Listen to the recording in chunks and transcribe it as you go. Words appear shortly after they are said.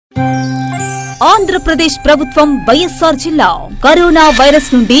ఆంధ్రప్రదేశ్ ప్రభుత్వం వైఎస్ఆర్ జిల్లా corona virus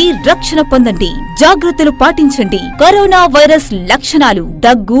నుండి రక్షణ పొందండి, జాగ్రత్తలు పాటించండి. కరోనా వైరస్ లక్షణాలు: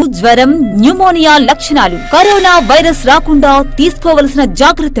 దగ్గు, జ్వరం, న్యూమోనియా లక్షణాలు. కరోనా వైరస్ రాకుండా తీసుకోవలసిన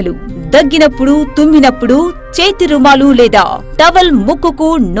జాగ్రత్తలు: దగ్గినప్పుడు, తుమ్మినప్పుడు చేతి రుమాలు లేదా టవల్ ముక్కుకు,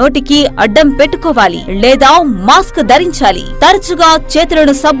 నోటికి అడ్డం పెట్టుకోవాలి లేదా మాస్క్ ధరించాలి. తరచుగా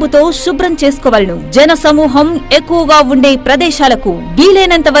చేతులను సబ్బుతో శుభ్రం చేసుకోవాలను. జన సమూహం ఎక్కువగా ఉండే ప్రదేశాలకు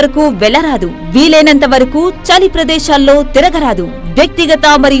వీలైనంత వరకు వెళ్లరాదు. వీలైనంత వరకు చలి ప్రదేశాల్లో తిరగరాదు. వ్యక్తిగత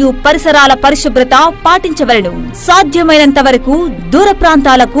మరియు పరిసరాల పరిశుభ్రత పాటించవలను. సాధ్యమైనంత వరకు దూర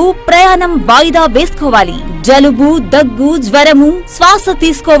ప్రాంతాలకు ప్రయాణం వాయిదా వేసుకోవాలి. జలుబు, దగ్గు, జ్వరము, శ్వాస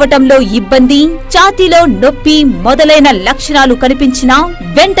తీసుకోవటంలో ఇబ్బంది, ఛాతీలో నొప్పి మొదలైన లక్షణాలు కనిపించినా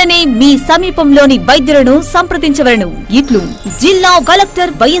వెంటనే మీ సమీపంలోని వైద్యులను సంప్రదించవలను. ఇట్లు జిల్లా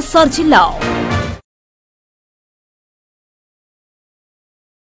కలెక్టర్ వైఎస్ఆర్ జిల్లా.